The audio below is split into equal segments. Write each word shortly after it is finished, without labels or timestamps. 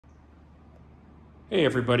Hey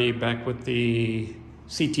everybody, back with the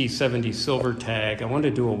CT70 Silver Tag. I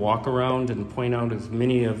wanted to do a walk around and point out as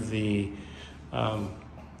many of the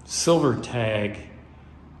Silver Tag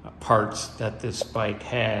parts that this bike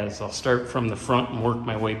has. I'll start from the front and work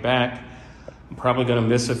my way back. I'm probably going to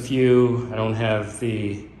miss a few. I don't have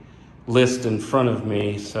the list in front of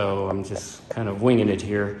me, so I'm just kind of winging it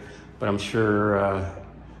here. But I'm sure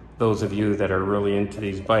those of you that are really into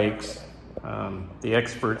these bikes, the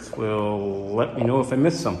experts will let me know if I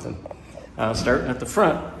missed something. Starting at the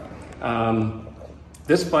front,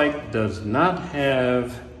 this bike does not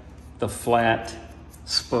have the flat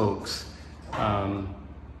spokes.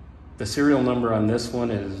 The serial number on this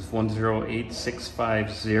one is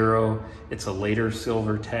 108650. It's a later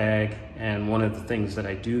Silver Tag, and one of the things that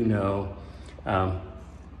I do know,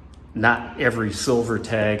 not every Silver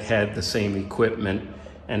Tag had the same equipment,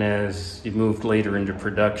 and as you moved later into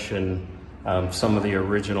production, some of the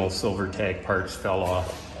original Silver Tag parts fell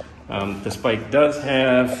off. This bike does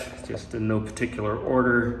have, just in no particular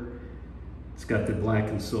order, it's got the black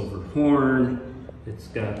and silver horn, it's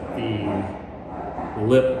got the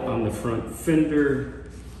lip on the front fender,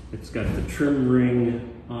 it's got the trim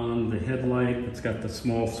ring on the headlight, it's got the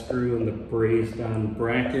small screw and the brazed on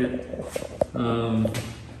bracket, it's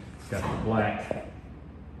got the black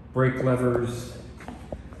brake levers,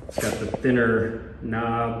 it's got the thinner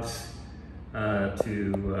knobs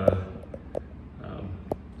to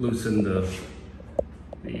loosen the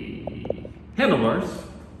handlebars.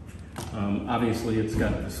 Obviously it's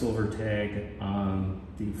got the Silver Tag on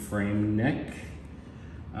the frame neck.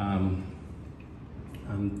 On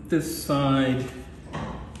this side,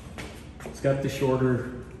 it's got the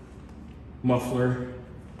shorter muffler.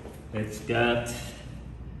 It's got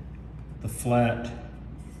the flat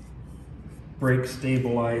brake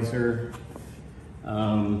stabilizer.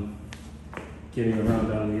 Getting around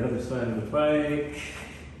on the other side of the bike.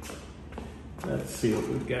 Let's see what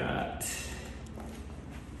we've got.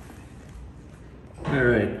 All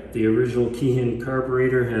right, the original Keihin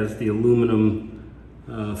carburetor has the aluminum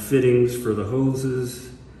fittings for the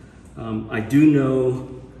hoses. I do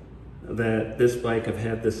know that this bike, I've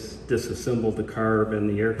had this disassembled, the carb and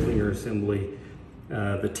the air cleaner assembly.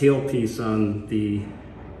 The tailpiece on the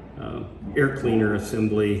air cleaner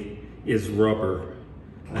assembly is rubber.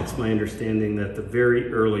 That's my understanding, that the very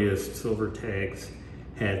earliest Silver Tags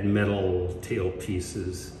had metal tail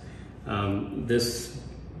pieces. This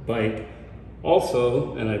bike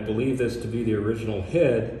also, and I believe this to be the original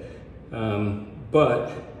head,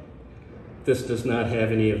 but this does not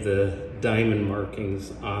have any of the diamond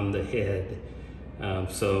markings on the head.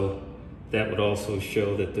 So that would also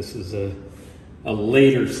show that this is a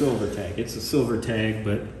later Silver Tag. It's a Silver Tag,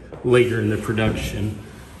 but later in the production.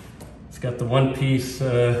 It's got the one-piece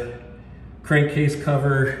crankcase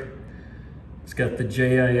cover. It's got the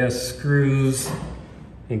JIS screws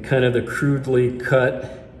and kind of the crudely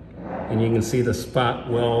cut, and you can see the spot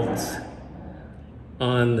welds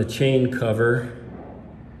on the chain cover.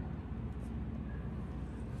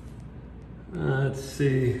 Let's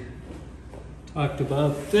see, talked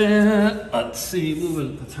about that. Let's see,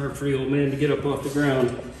 moving, it's hard for the old man to get up off the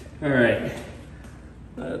ground. All right,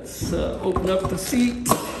 let's open up the seat.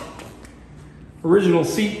 Original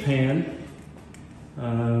seat pan.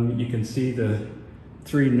 You can see the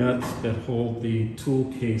 3 nuts that hold the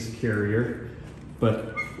tool case carrier,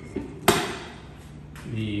 but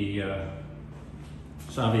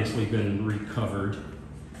it's obviously been recovered.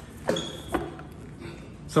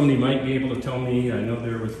 Somebody might be able to tell me, I know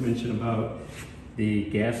there was mention about the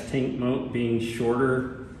gas tank mount being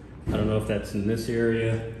shorter. I don't know if that's in this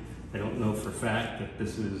area. I don't know for a fact that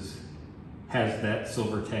this has that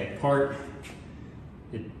Silver Tag part.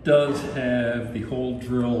 It does have the hole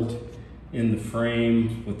drilled in the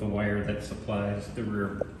frame with the wire that supplies the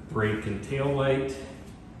rear brake and tail light.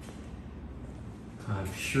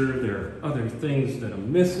 I'm sure there are other things that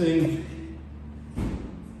I'm missing,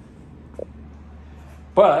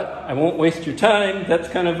 but I won't waste your time. That's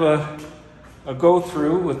kind of a go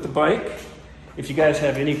through with the bike. If you guys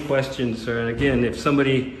have any questions, or again, if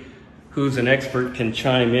somebody who's an expert can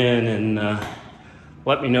chime in and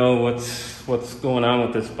let me know what's going on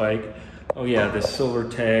with this bike. Oh yeah, this Silver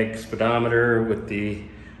Tag speedometer with the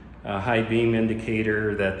high beam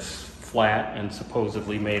indicator that's flat and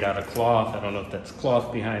supposedly made out of cloth. I don't know if that's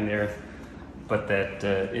cloth behind there, but that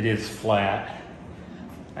it is flat.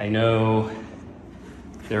 I know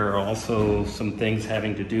there are also some things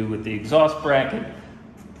having to do with the exhaust bracket,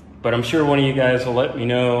 but I'm sure one of you guys will let me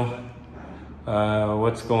know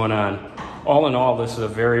what's going on. All in all, this is a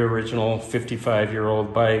very original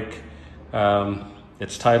 55-year-old bike.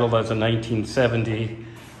 It's titled as a 1970,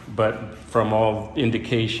 but from all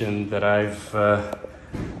indication that I've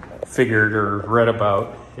figured or read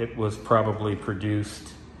about, it was probably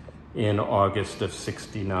produced in August of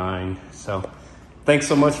 '69. So thanks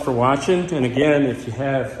so much for watching. And again, if you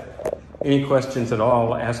have any questions at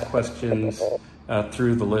all, ask questions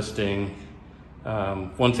through the listing.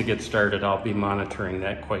 Once it gets started, I'll be monitoring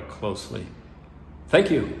that quite closely. Thank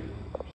you.